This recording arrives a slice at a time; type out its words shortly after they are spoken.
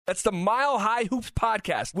That's the Mile High Hoops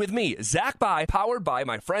podcast with me, Zach By, powered by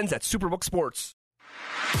my friends at Superbook Sports.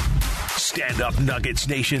 Stand up, Nuggets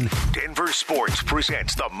Nation. Denver Sports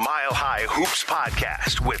presents the Mile High Hoops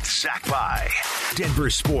podcast with Zach By. Denver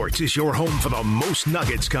Sports is your home for the most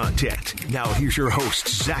Nuggets content. Now here's your host,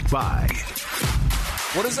 Zach By.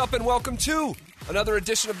 What is up, and welcome to another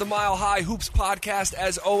edition of the Mile High Hoops podcast.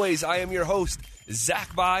 As always, I am your host,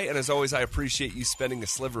 Zach By, and as always, I appreciate you spending a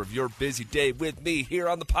sliver of your busy day with me here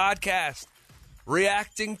on the podcast,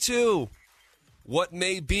 reacting to what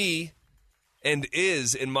may be and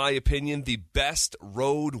is, in my opinion, the best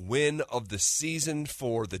road win of the season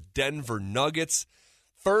for the Denver Nuggets.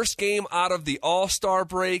 First game out of the All-Star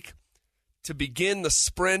break to begin the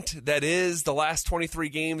sprint that is the last 23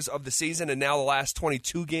 games of the season and now the last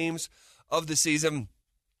 22 games of the season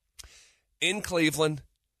in Cleveland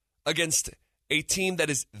against a team that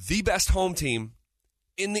is the best home team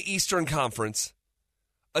in the Eastern Conference,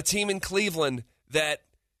 a team in Cleveland that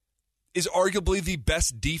is arguably the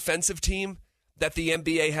best defensive team that the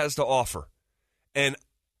NBA has to offer. And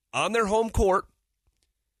on their home court,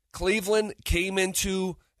 Cleveland came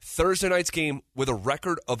into Thursday night's game with a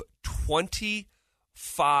record of 25-6.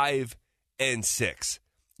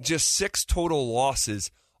 Just 6 total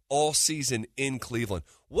losses all season in Cleveland.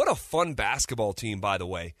 What a fun basketball team, by the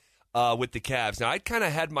way, with the Cavs. Now, I kind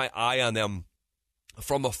of had my eye on them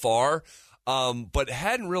from afar, but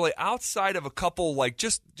hadn't really, outside of a couple, like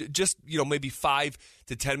just maybe 5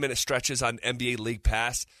 to 10 minute stretches on NBA League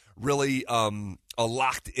Pass, really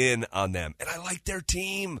locked in on them. And I like their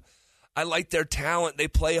team. I like their talent. They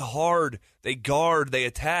play hard. They guard. They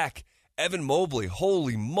attack. Evan Mobley,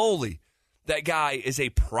 holy moly, that guy is a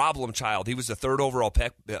problem child. He was the 3rd overall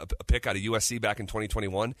pick out of USC back in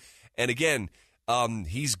 2021. And again,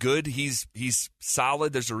 he's good. He's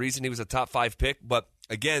solid. There's a reason he was a top 5 pick, but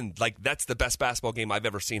again, like, that's the best basketball game I've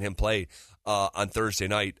ever seen him play on Thursday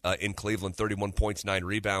night in Cleveland. 31 points, 9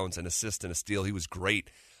 rebounds, an assist, and a steal. He was great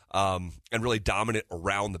and really dominant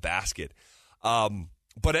around the basket.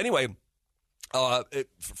 But anyway,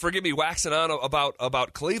 forgive me waxing on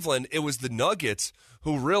about Cleveland. It was the Nuggets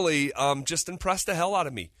who really just impressed the hell out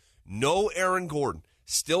of me. No Aaron Gordon.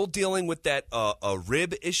 Still dealing with that a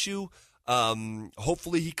rib issue.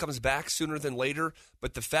 Hopefully he comes back sooner than later.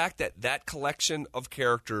 But the fact that collection of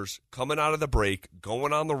characters coming out of the break,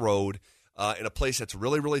 going on the road in a place that's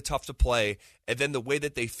really, really tough to play, and then the way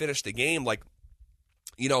that they finished the game, like,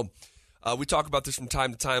 we talk about this from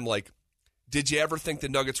time to time, like, did you ever think the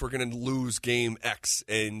Nuggets were going to lose game X?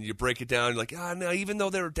 And you break it down, you're like, no, even though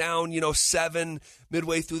they were down, 7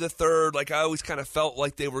 midway through the third, like, I always kind of felt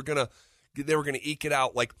like they were gonna eke it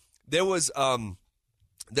out. Like, there was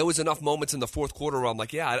enough moments in the fourth quarter where I'm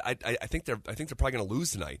like, yeah, I think they're probably going to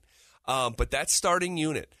lose tonight. But that starting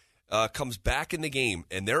unit comes back in the game,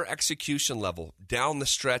 and their execution level down the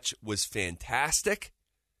stretch was fantastic,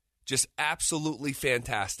 just absolutely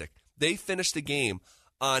fantastic. They finished the game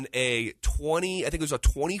on a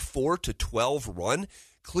 24-12 run.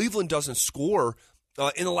 Cleveland doesn't score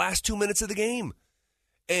in the last 2 minutes of the game.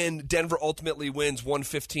 And Denver ultimately wins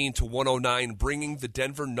 115-109, bringing the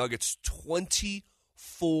Denver Nuggets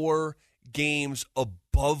 24 games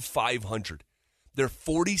above 500. Their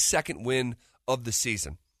 42nd win of the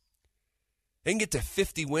season. They can get to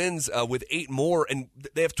 50 wins with 8 more, and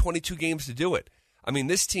they have 22 games to do it. I mean,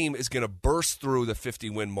 this team is going to burst through the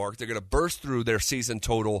 50-win mark. They're going to burst through their season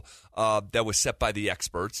total that was set by the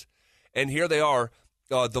experts. And here they are,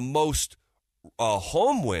 the most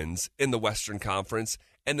home wins in the Western Conference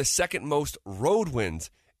and the second most road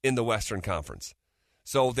wins in the Western Conference.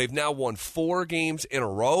 So they've now won 4 games in a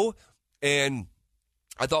row. And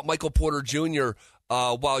I thought Michael Porter Jr.,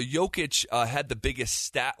 while Jokic had the biggest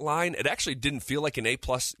stat line, it actually didn't feel like an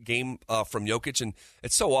A-plus game from Jokic. And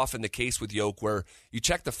it's so often the case with Jokic where you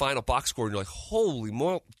check the final box score and you're like, holy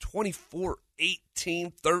moly, 24,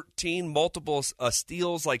 18, 13, multiple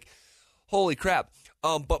steals, like, holy crap.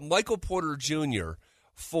 But Michael Porter Jr.,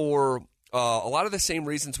 for a lot of the same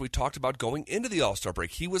reasons we talked about going into the All-Star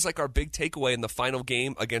break, he was like our big takeaway in the final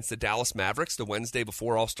game against the Dallas Mavericks the Wednesday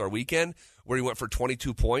before All-Star weekend, where he went for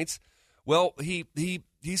 22 points. Well, he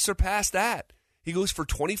surpassed that. He goes for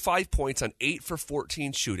 25 points on 8 for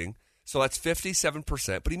 14 shooting, so that's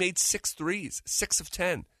 57%, but he made 6 threes, 6 of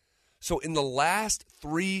 10. So in the last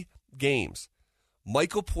 3 games,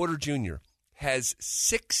 Michael Porter Jr. has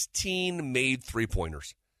 16 made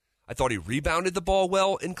three-pointers. I thought he rebounded the ball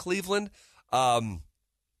well in Cleveland. And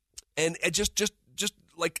just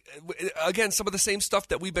like, again, some of the same stuff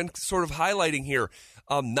that we've been sort of highlighting here.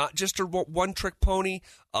 Not just a one-trick pony,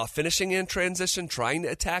 finishing in transition, trying to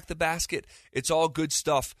attack the basket. It's all good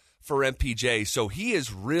stuff for MPJ. So he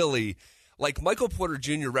is really, like, Michael Porter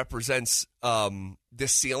Jr. represents the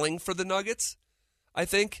ceiling for the Nuggets, I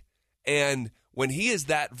think. And when he is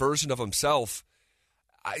that version of himself,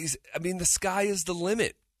 I mean, the sky is the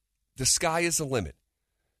limit. The sky is the limit.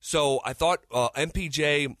 So I thought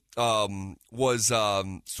MPJ was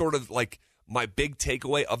sort of like my big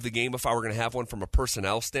takeaway of the game if I were going to have one from a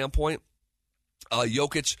personnel standpoint.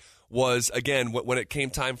 Jokic was, again, when it came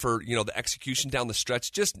time for, the execution down the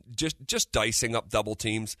stretch, just dicing up double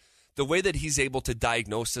teams. The way that he's able to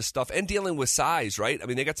diagnose this stuff and dealing with size, right? I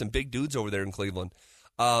mean, they got some big dudes over there in Cleveland.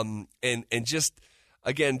 And just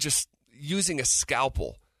using a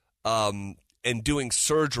scalpel and doing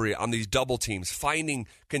surgery on these double teams, finding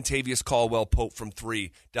Kentavious Caldwell-Pope from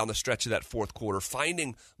three down the stretch of that fourth quarter,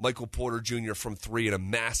 finding Michael Porter Jr. from three in a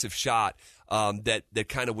massive shot that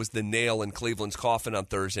kind of was the nail in Cleveland's coffin on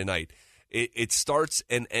Thursday night. It starts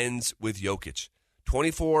and ends with Jokic.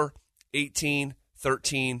 24, 18,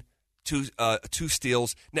 13, two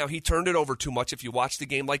steals. Now, he turned it over too much. If you watch the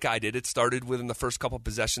game like I did, it started within the first couple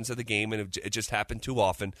possessions of the game, and it just happened too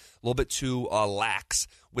often, a little bit too lax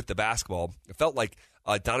with the basketball. It felt like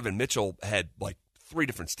Donovan Mitchell had like 3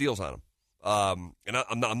 different steals on him. And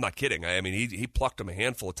I'm not kidding. I mean, he plucked them a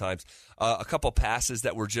handful of times. A couple passes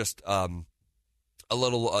that were just a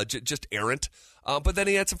little just errant. But then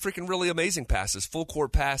he had some freaking really amazing passes, full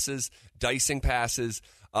court passes, dicing passes.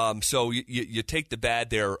 So you take the bad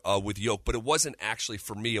there with Yoke, but it wasn't actually,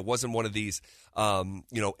 for me, it wasn't one of these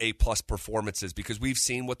A-plus performances, because we've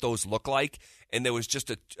seen what those look like, and there was just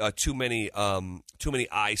too many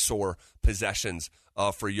eyesore possessions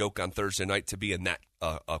for Yoke on Thursday night to be in that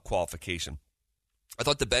qualification. I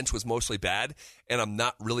thought the bench was mostly bad, and I'm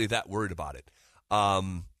not really that worried about it.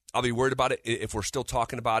 I'll be worried about it if we're still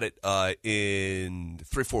talking about it in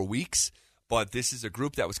 3-4 weeks. But this is a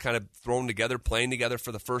group that was kind of thrown together, playing together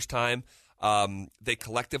for the first time. They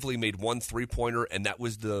collectively made 1 3-pointer, and that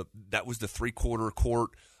was the 3-quarter court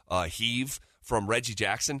heave from Reggie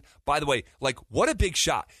Jackson. By the way, like, what a big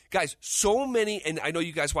shot. Guys, so many, and I know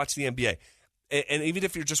you guys watch the NBA, and even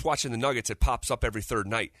if you're just watching the Nuggets, it pops up every third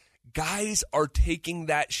night. Guys are taking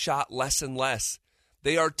that shot less and less.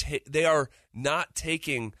 They are not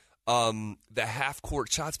taking the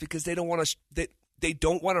half-court shots because they don't want to they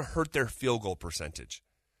don't want to hurt their field goal percentage.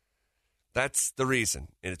 That's the reason.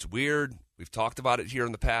 And it's weird. We've talked about it here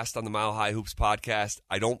in the past on the Mile High Hoops podcast.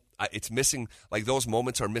 It's missing, like, those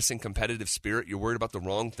moments are missing competitive spirit. You're worried about the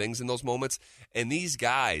wrong things in those moments. And these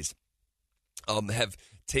guys have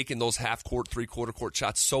taken those half-court, 3-quarter court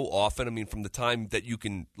shots so often. I mean, from the time that you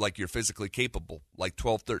can, like, you're physically capable, like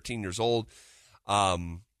 12, 13 years old.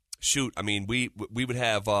 Shoot, I mean, we would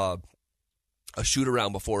have a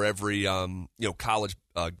shoot-around before every college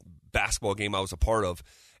basketball game I was a part of,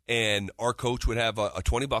 and our coach would have a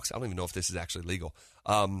 $20. I don't even know if this is actually legal,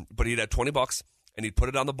 but he'd have $20, and he'd put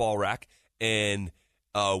it on the ball rack, and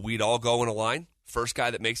we'd all go in a line. First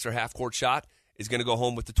guy that makes their half-court shot is going to go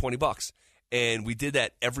home with the $20. And we did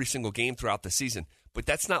that every single game throughout the season. But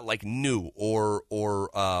that's not like new or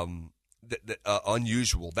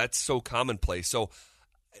unusual. That's so commonplace. So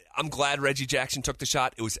I'm glad Reggie Jackson took the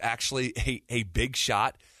shot. It was actually a big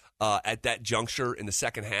shot at that juncture in the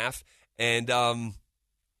second half. And, I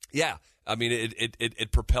mean,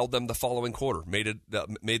 it propelled them the following quarter, made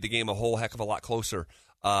the game a whole heck of a lot closer.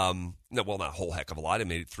 No, well, not a whole heck of a lot. It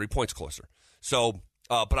made it 3 points closer. So,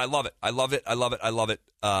 but I love it. I love it. I love it. I love it.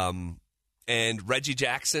 And Reggie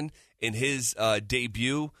Jackson in his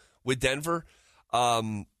debut with Denver,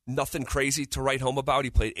 nothing crazy to write home about. He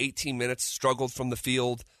played 18 minutes, struggled from the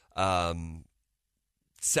field, 7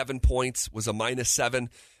 points, was a -7.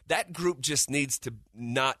 That group just needs to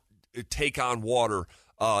not take on water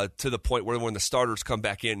to the point where when the starters come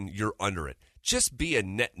back in, you're under it. Just be a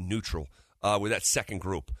net neutral with that second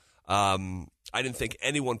group. I didn't think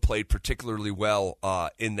anyone played particularly well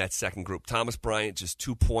in that second group. Thomas Bryant, just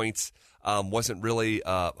 2 points, wasn't really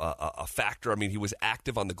a factor. I mean, he was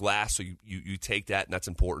active on the glass, so you take that, and that's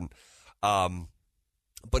important.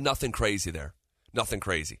 But nothing crazy there. Nothing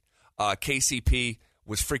crazy. KCP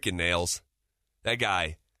was freaking nails. That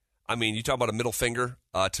guy, I mean, you talk about a middle finger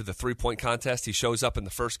to the 3-point contest. He shows up in the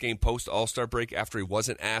first game post-All-Star break after he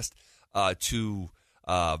wasn't asked to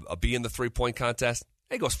be in the 3-point contest.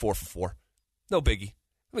 He goes 4 for 4. No biggie.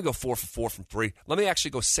 Let me go 4 for 4 from 3. Let me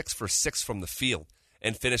actually go 6 for 6 from the field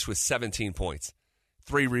and finish with 17 points.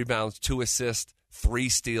 3 rebounds, 2 assists, 3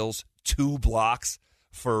 steals, 2 blocks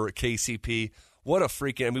for KCP. What a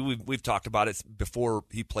freaking, I mean, we've talked about it before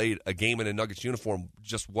he played a game in a Nuggets uniform,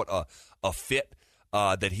 just what a fit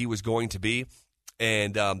that he was going to be.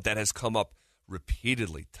 And that has come up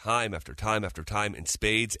repeatedly, time after time after time in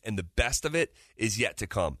spades, and the best of it is yet to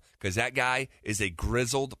come because that guy is a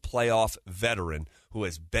grizzled playoff veteran who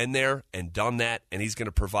has been there and done that, and he's going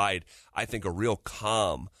to provide, I think, a real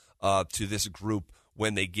calm to this group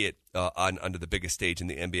when they get under the biggest stage in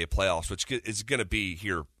the NBA playoffs, which is going to be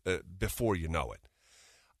here before you know it.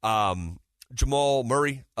 Jamal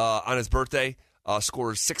Murray, on his birthday,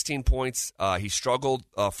 scores 16 points. He struggled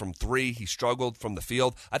from three. He struggled from the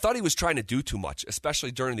field. I thought he was trying to do too much,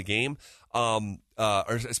 especially during the game, or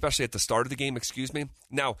especially at the start of the game, excuse me.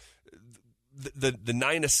 Now, the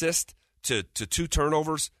 9 assists to 2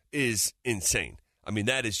 turnovers is insane. I mean,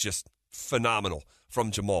 that is just phenomenal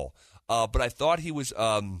from Jamal. But I thought he was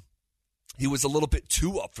a little bit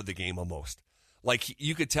too up for the game almost. Like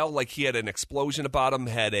you could tell, like he had an explosion about him,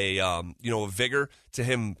 had a vigor to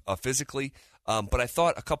him physically. But I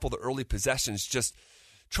thought a couple of the early possessions, just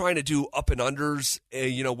trying to do up and unders,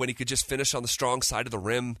 when he could just finish on the strong side of the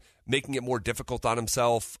rim, making it more difficult on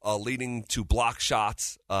himself, leading to block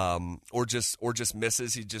shots or just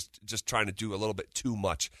misses. He just trying to do a little bit too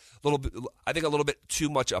much. I think a little bit too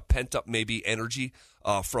much pent up maybe energy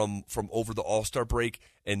from over the All-Star break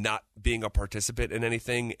and not being a participant in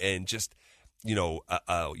anything and just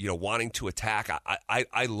wanting to attack.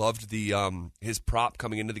 I loved his prop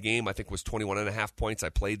coming into the game. I think was 21.5 points. I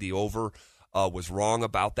played the over. Was wrong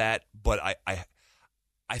about that, but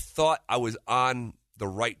I thought I was on the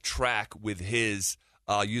right track with his.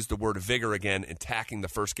 Use the word vigor again, attacking the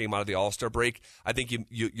first game out of the All-Star break. I think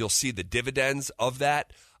you'll see the dividends of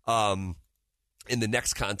that in the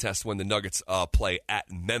next contest when the Nuggets play at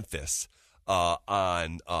Memphis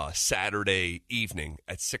on Saturday evening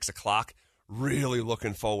at 6:00. Really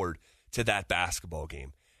looking forward to that basketball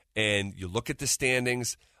game. And you look at the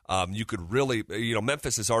standings, you could really,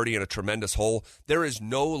 Memphis is already in a tremendous hole. There is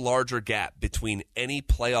no larger gap between any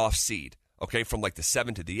playoff seed, okay, from like the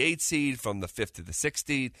 7 to the 8 seed, from the 5th to the 6th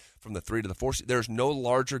seed, from the 3 to the 4 seed. There's no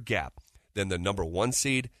larger gap than the number 1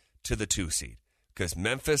 seed to the 2 seed because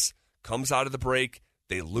Memphis comes out of the break.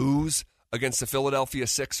 They lose against the Philadelphia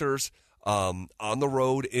Sixers on the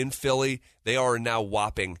road in Philly. They are now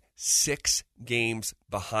whopping 6 games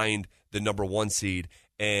behind the number 1 seed,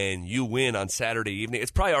 and you win on Saturday evening.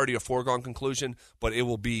 It's probably already a foregone conclusion, but it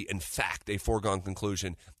will be, in fact, a foregone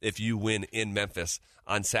conclusion if you win in Memphis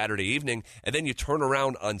on Saturday evening. And then you turn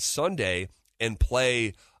around on Sunday and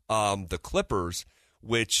play the Clippers,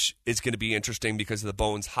 which is going to be interesting because of the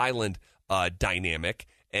Bones Highland dynamic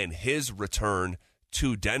and his return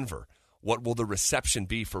to Denver. What will the reception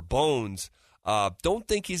be for Bones? Don't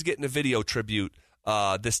think he's getting a video tribute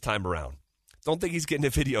this time around. Don't think he's getting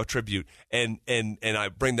a video tribute. And I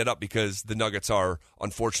bring that up because the Nuggets are,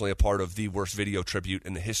 unfortunately, a part of the worst video tribute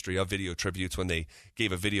in the history of video tributes when they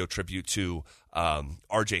gave a video tribute to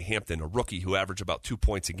R.J. Hampton, a rookie who averaged about 2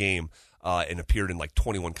 points a game and appeared in like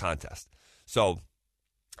 21 contests. So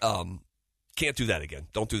can't do that again.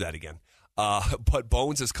 Don't do that again. But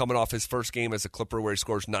Bones is coming off his first game as a Clipper where he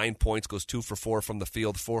scores 9 points, goes 2 for 4 from the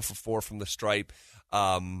field, 4 for 4 from the stripe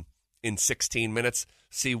in 16 minutes.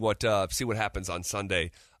 See what happens on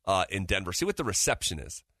Sunday in Denver. See what the reception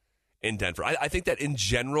is in Denver. I think that in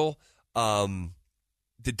general, the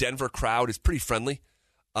Denver crowd is pretty friendly.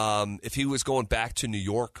 If he was going back to New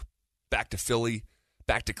York, back to Philly,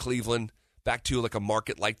 back to Cleveland, back to like a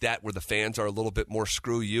market like that where the fans are a little bit more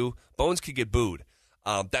screw you, Bones could get booed.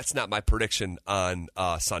 That's not my prediction on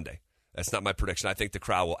Sunday. That's not my prediction. I think the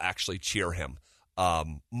crowd will actually cheer him,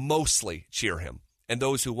 mostly cheer him. And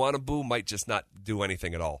those who want to boo might just not do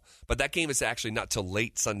anything at all. But that game is actually not till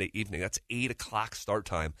late Sunday evening. That's 8:00 start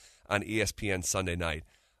time on ESPN Sunday night.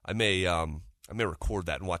 I may record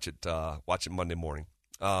that and watch it Monday morning.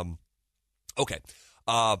 Okay.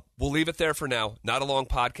 We'll leave it there for now. Not a long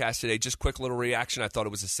podcast today. Just quick little reaction. I thought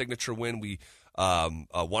it was a signature win. We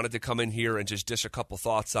wanted to come in here and just dish a couple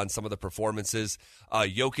thoughts on some of the performances.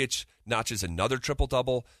 Jokic notches another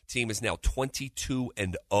triple-double. Team is now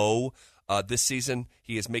 22-0 this season.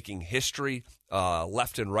 He is making history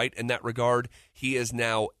left and right in that regard. He is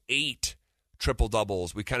now 8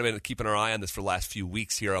 triple-doubles. We kind of been keeping our eye on this for the last few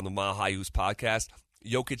weeks here on the Mile High Hoops podcast.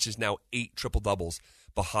 Jokic is now 8 triple-doubles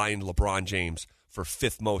behind LeBron James for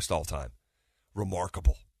 5th most all-time.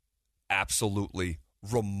 Remarkable. Absolutely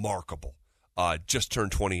remarkable. Just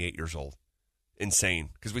turned 28 years old. Insane.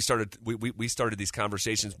 Because we started these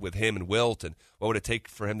conversations with him and Wilt and what would it take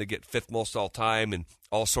for him to get 5th most all-time and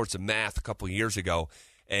all sorts of math a couple of years ago.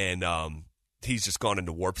 And he's just gone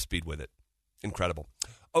into warp speed with it. Incredible.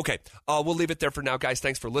 Okay, we'll leave it there for now, guys.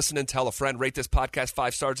 Thanks for listening. Tell a friend. Rate this podcast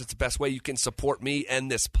 5 stars. It's the best way you can support me and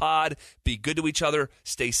this pod. Be good to each other.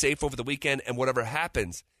 Stay safe over the weekend. And whatever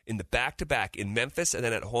happens in the back-to-back in Memphis and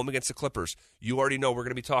then at home against the Clippers, you already know we're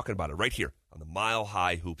going to be talking about it right here on the Mile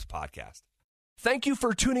High Hoops podcast. Thank you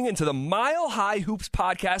for tuning in to the Mile High Hoops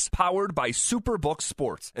podcast powered by Superbook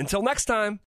Sports. Until next time.